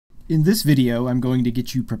In this video, I'm going to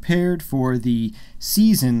get you prepared for the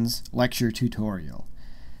Seasons lecture tutorial.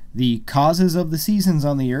 The causes of the seasons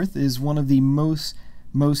on the Earth is one of the most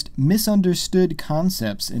misunderstood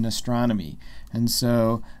concepts in astronomy. And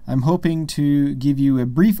so I'm hoping to give you a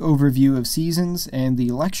brief overview of seasons, and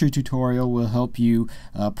the lecture tutorial will help you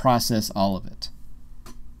process all of it.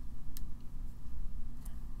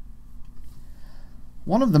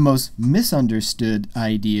 One of the most misunderstood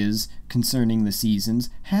ideas concerning the seasons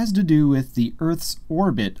has to do with the Earth's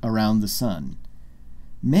orbit around the Sun.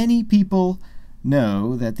 Many people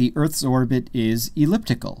know that the Earth's orbit is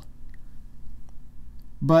elliptical,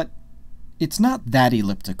 but it's not that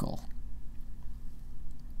elliptical.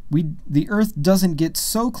 The Earth doesn't get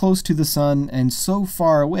so close to the Sun and so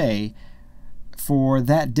far away for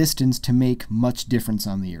that distance to make much difference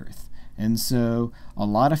on the Earth. And so a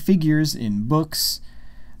lot of figures in books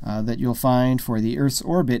that you'll find for the Earth's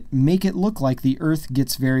orbit make it look like the Earth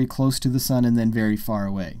gets very close to the Sun and then very far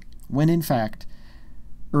away, when in fact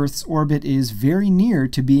Earth's orbit is very near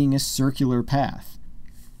to being a circular path.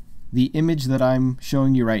 The image that I'm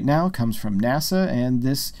showing you right now comes from NASA, and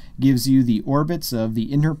this gives you the orbits of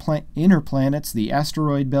the inner planets, the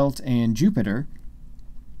asteroid belt, and Jupiter.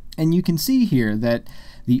 And you can see here that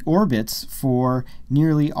the orbits for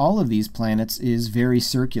nearly all of these planets is very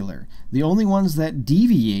circular. The only ones that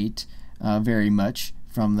deviate very much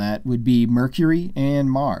from that would be Mercury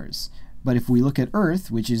and Mars. But if we look at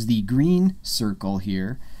Earth, which is the green circle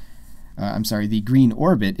here, the green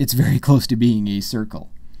orbit, it's very close to being a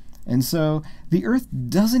circle. And so the Earth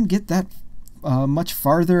doesn't get that much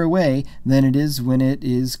farther away than it is when it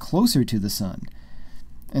is closer to the Sun.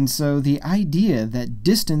 And so the idea that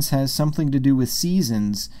distance has something to do with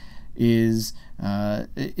seasons is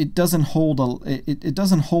it doesn't hold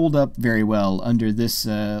up very well under this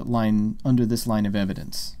line of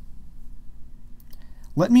evidence.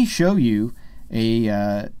 Let me show you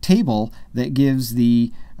a table that gives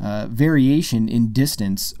the variation in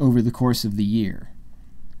distance over the course of the year.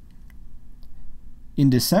 In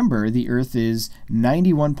December, the Earth is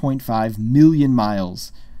 91.5 million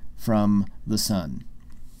miles from the Sun.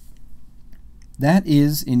 That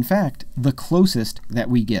is, in fact, the closest that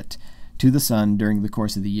we get to the Sun during the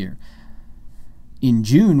course of the year. In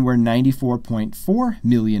June, we're 94.4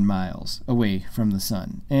 million miles away from the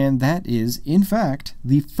Sun, and that is, in fact,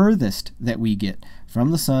 the furthest that we get from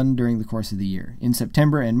the Sun during the course of the year. In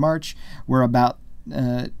September and March, we're about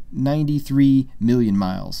 93 million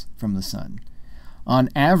miles from the Sun. On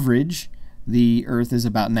average, the Earth is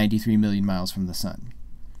about 93 million miles from the Sun.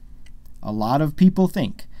 A lot of people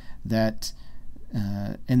think that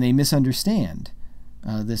and they misunderstand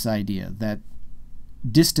this idea that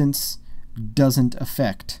distance doesn't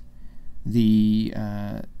affect the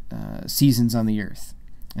seasons on the Earth.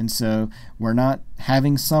 And so we're not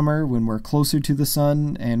having summer when we're closer to the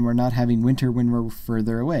Sun, and we're not having winter when we're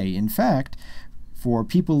further away. In fact, for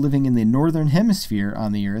people living in the northern hemisphere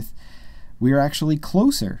on the Earth, we're actually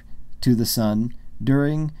closer to the Sun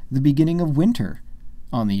during the beginning of winter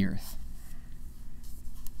on the Earth.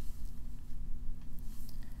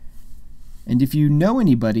 And if you know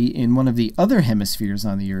anybody in one of the other hemispheres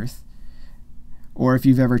on the Earth, or if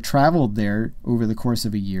you've ever traveled there over the course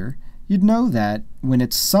of a year, you'd know that when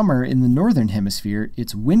it's summer in the northern hemisphere,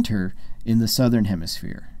 it's winter in the southern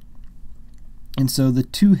hemisphere. And so the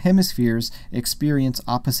two hemispheres experience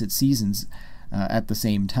opposite seasons at the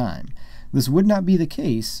same time. This would not be the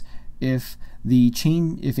case if a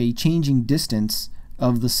changing distance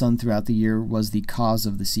of the Sun throughout the year was the cause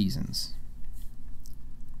of the seasons.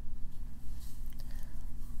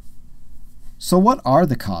 So what are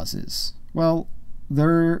the causes? Well,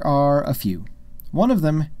 there are a few. One of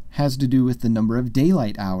them has to do with the number of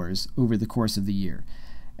daylight hours over the course of the year,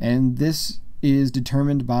 and this is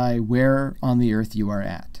determined by where on the Earth you are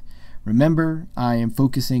at. Remember, I am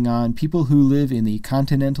focusing on people who live in the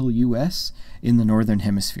continental U.S. in the northern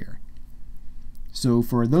hemisphere. So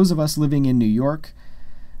for those of us living in New York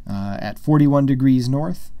at 41 degrees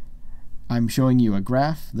north, I'm showing you a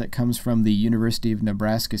graph that comes from the University of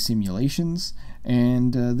Nebraska simulations,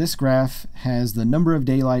 and this graph has the number of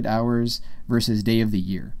daylight hours versus day of the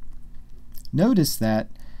year. Notice that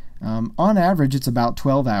on average it's about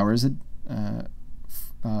 12 hours of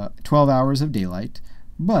daylight,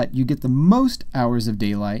 but you get the most hours of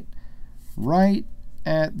daylight right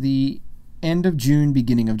at the end of June,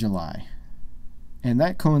 beginning of July. And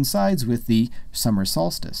that coincides with the summer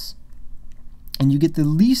solstice. And you get the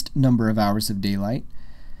least number of hours of daylight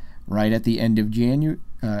right at the end of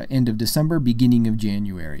December, beginning of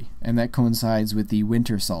January, and that coincides with the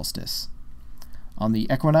winter solstice. On the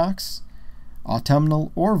equinox,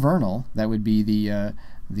 autumnal or vernal, that would be the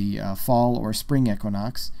the fall or spring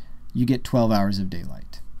equinox, you get 12 hours of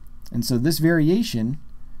daylight. And so this variation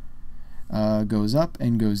goes up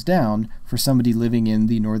and goes down for somebody living in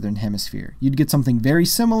the northern hemisphere. You'd get something very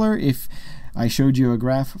similar if I showed you a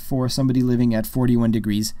graph for somebody living at 41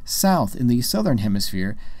 degrees south in the southern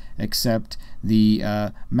hemisphere, except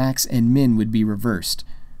the max and min would be reversed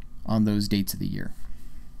on those dates of the year.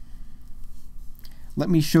 Let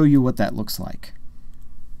me show you what that looks like.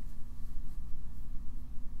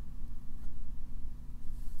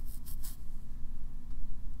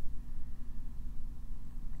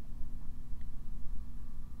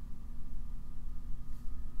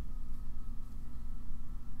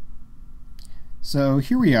 So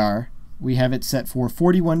here we are. We have it set for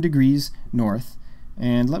 41 degrees north,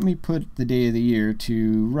 and let me put the day of the year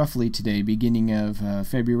to roughly today, beginning of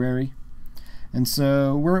February. And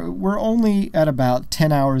so we're only at about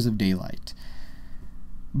 10 hours of daylight.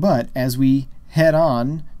 But as we head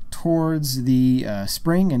on towards the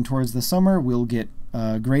spring and towards the summer, we'll get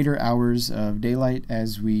greater hours of daylight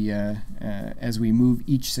as we move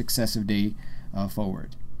each successive day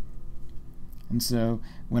forward. And so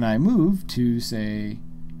when I move to, say,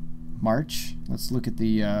 March, let's look at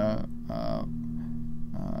the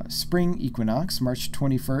spring equinox, March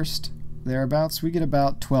 21st, thereabouts, we get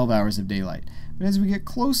about 12 hours of daylight. But as we get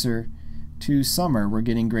closer to summer, we're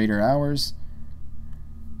getting greater hours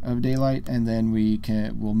of daylight, and then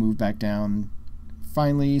we'll move back down.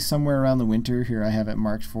 Finally, somewhere around the winter, here I have it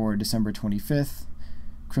marked for December 25th,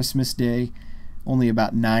 Christmas Day, only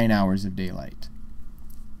about 9 hours of daylight.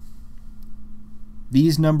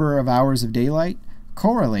 These number of hours of daylight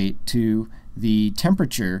correlate to the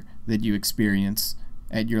temperature that you experience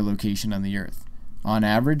at your location on the Earth. On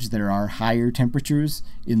average, there are higher temperatures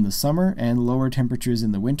in the summer and lower temperatures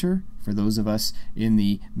in the winter for those of us in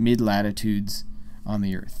the mid-latitudes on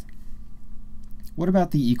the Earth. What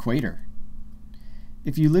about the equator?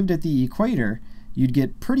 If you lived at the equator, you'd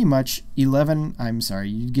get pretty much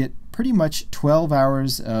 12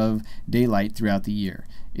 hours of daylight throughout the year.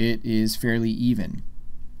 It is fairly even.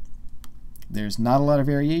 There's not a lot of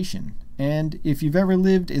variation. And if you've ever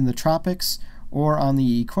lived in the tropics or on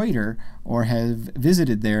the equator or have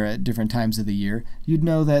visited there at different times of the year, you'd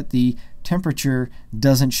know that the temperature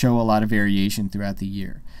doesn't show a lot of variation throughout the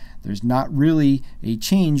year. There's not really a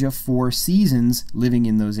change of 4 seasons living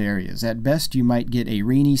in those areas. At best, you might get a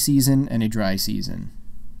rainy season and a dry season.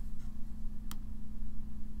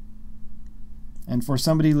 And for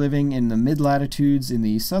somebody living in the mid-latitudes in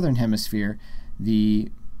the southern hemisphere,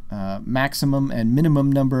 the maximum and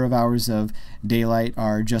minimum number of hours of daylight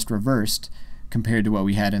are just reversed compared to what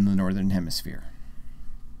we had in the northern hemisphere.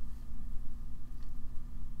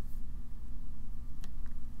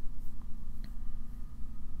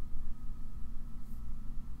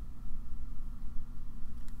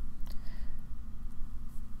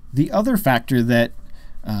 The other factor that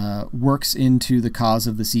works into the cause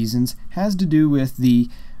of the seasons has to do with the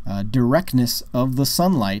directness of the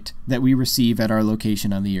sunlight that we receive at our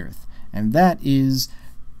location on the Earth. And that is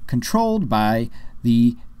controlled by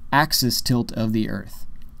the axis tilt of the Earth.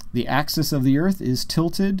 The axis of the Earth is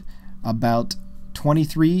tilted about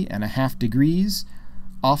 23.5 degrees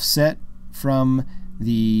offset from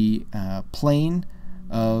the plane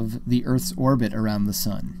of the Earth's orbit around the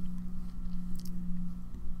Sun.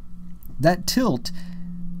 That tilt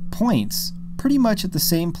points pretty much at the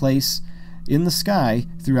same place in the sky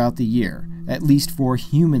throughout the year, at least for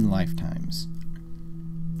human lifetimes.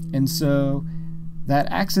 And so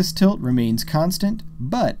that axis tilt remains constant,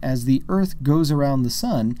 but as the Earth goes around the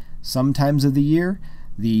Sun, sometimes of the year,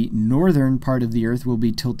 the northern part of the Earth will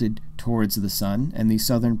be tilted towards the Sun, and the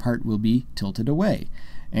southern part will be tilted away.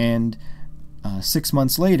 And 6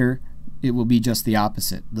 months later, it will be just the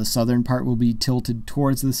opposite. The southern part will be tilted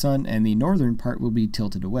towards the Sun, and the northern part will be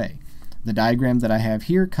tilted away. The diagram that I have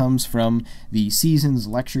here comes from the Seasons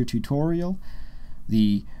lecture tutorial.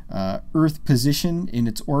 The Earth position in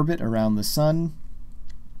its orbit around the Sun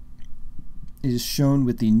is shown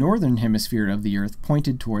with the northern hemisphere of the Earth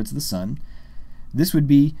pointed towards the Sun. This would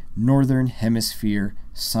be northern hemisphere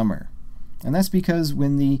summer. And that's because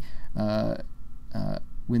when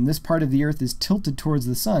this part of the Earth is tilted towards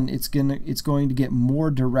the Sun, it's going to get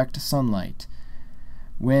more direct sunlight.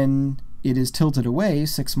 When it is tilted away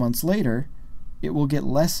 6 months later, it will get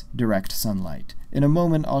less direct sunlight. In a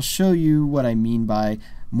moment, I'll show you what I mean by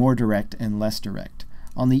more direct and less direct.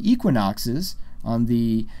 On the equinoxes, on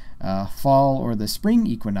the fall or the spring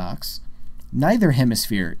equinox, neither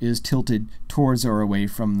hemisphere is tilted towards or away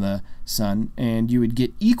from the Sun, and you would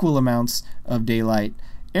get equal amounts of daylight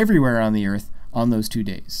everywhere on the Earth on those 2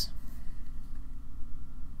 days.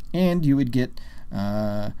 And you would get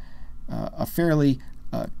a fairly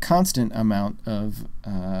constant amount of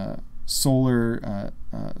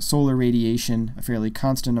solar radiation, a fairly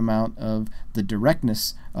constant amount of the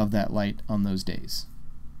directness of that light on those days.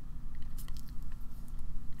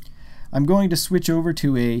 I'm going to switch over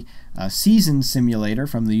to a season simulator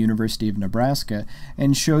from the University of Nebraska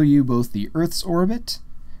and show you both the Earth's orbit,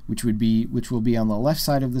 which will be on the left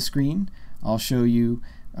side of the screen. I'll show you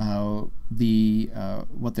what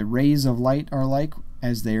the rays of light are like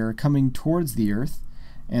as they are coming towards the Earth,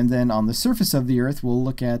 and then on the surface of the Earth we'll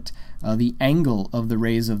look at the angle of the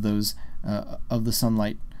rays of those of the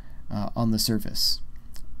sunlight on the surface.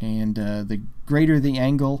 And the greater the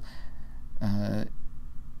angle,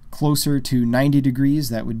 closer to 90 degrees,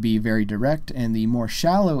 that would be very direct, and the more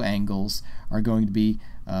shallow angles are going to be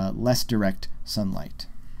less direct sunlight.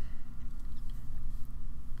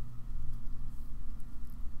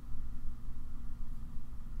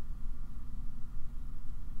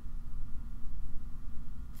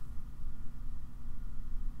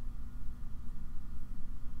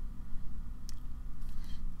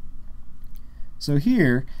 So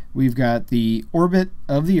here we've got the orbit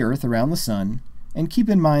of the Earth around the Sun, and keep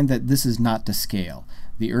in mind that this is not to scale.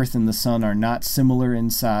 The Earth and the Sun are not similar in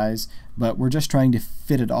size, but we're just trying to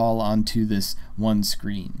fit it all onto this one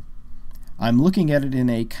screen. I'm looking at it in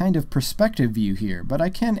a kind of perspective view here, but I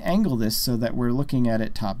can angle this so that we're looking at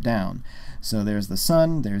it top down. So there's the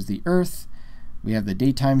Sun, there's the Earth, we have the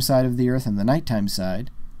daytime side of the Earth and the nighttime side.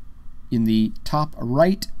 In the top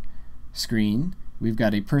right screen, we've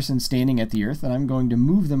got a person standing at the Earth, and I'm going to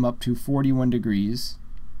move them up to 41 degrees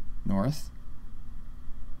north.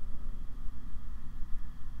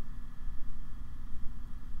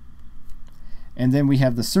 And then we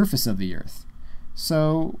have the surface of the Earth.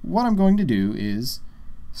 So what I'm going to do is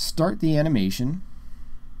start the animation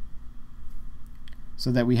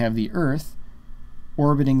so that we have the Earth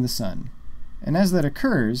orbiting the Sun. And as that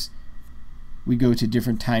occurs, we go to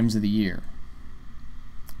different times of the year.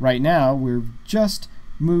 Right now, we've just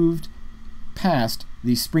moved past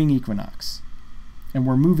the spring equinox, and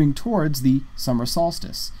we're moving towards the summer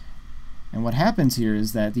solstice. And what happens here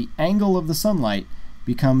is that the angle of the sunlight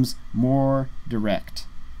becomes more direct.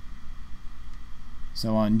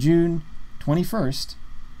 So on June 21st,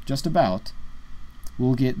 just about,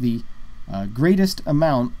 we'll get the greatest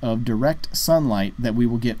amount of direct sunlight that we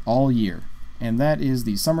will get all year. And that is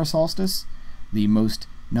the summer solstice, the most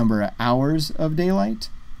number of hours of daylight,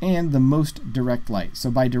 and the most direct light. So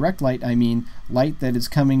by direct light, I mean light that is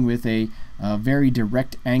coming with a very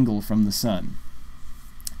direct angle from the sun.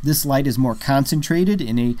 This light is more concentrated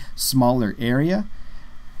in a smaller area,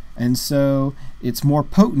 and so it's more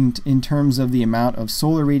potent in terms of the amount of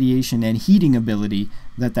solar radiation and heating ability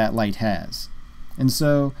that that light has. And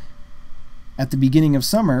so at the beginning of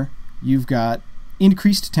summer, you've got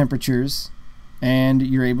increased temperatures, and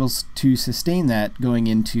you're able to sustain that going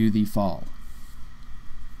into the fall.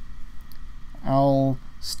 I'll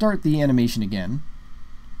start the animation again,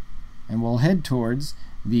 and we'll head towards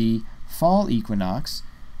the fall equinox.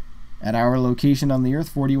 At our location on the Earth,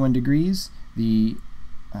 41 degrees, the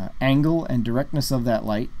angle and directness of that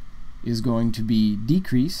light is going to be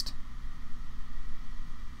decreased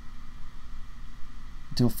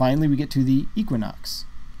until finally we get to the equinox.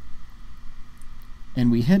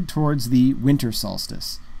 And we head towards the winter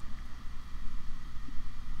solstice.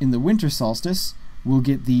 In the winter solstice, we'll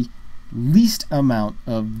get the least amount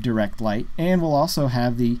of direct light, and we'll also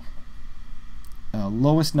have the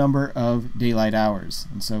lowest number of daylight hours.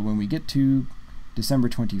 And so when we get to December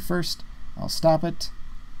 21st, I'll stop it.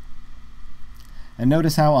 And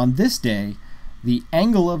notice how on this day, the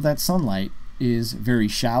angle of that sunlight is very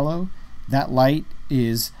shallow. That light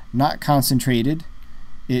is not concentrated.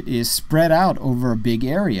 It is spread out over a big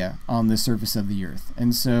area on the surface of the Earth.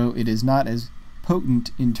 And so it is not as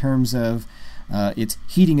potent in terms of its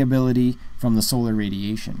heating ability from the solar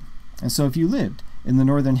radiation. And so if you lived in the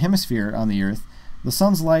northern hemisphere on the Earth, the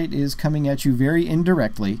sun's light is coming at you very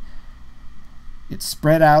indirectly. It's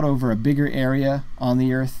spread out over a bigger area on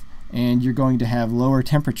the Earth, and you're going to have lower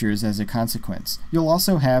temperatures as a consequence. You'll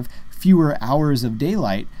also have fewer hours of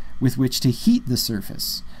daylight with which to heat the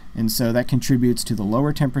surface, and so that contributes to the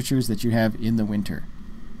lower temperatures that you have in the winter.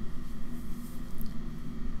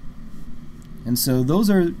 And so those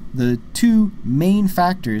are the two main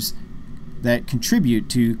factors that contribute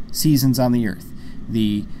to seasons on the Earth: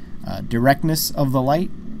 the directness of the light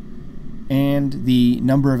and the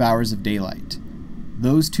number of hours of daylight.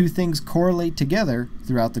 Those two things correlate together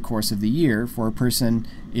throughout the course of the year for a person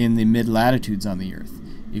in the mid-latitudes on the Earth.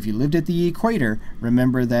 If you lived at the equator,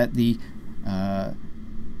 remember that the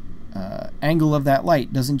angle of that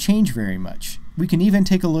light doesn't change very much. we can even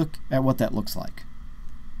take a look at what that looks like.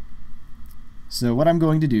 So what I'm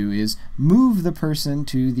going to do is move the person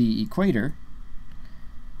to the equator,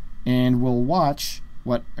 and we'll watch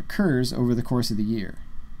what occurs over the course of the year.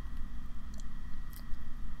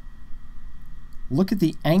 Look at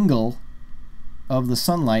the angle of the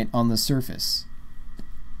sunlight on the surface.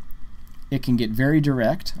 It can get very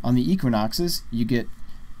direct. On the equinoxes, you get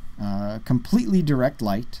completely direct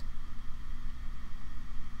light.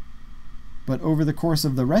 But over the course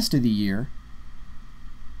of the rest of the year,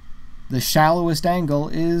 the shallowest angle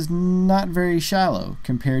is not very shallow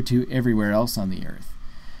compared to everywhere else on the Earth.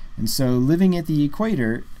 And so living at the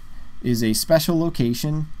equator is a special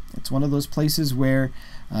location. It's one of those places where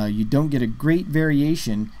you don't get a great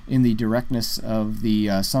variation in the directness of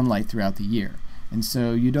the sunlight throughout the year. And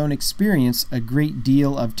so you don't experience a great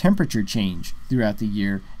deal of temperature change throughout the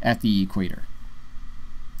year at the equator.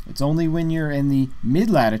 It's only when you're in the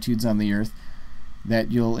mid-latitudes on the Earth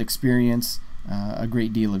that you'll experience a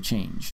great deal of change.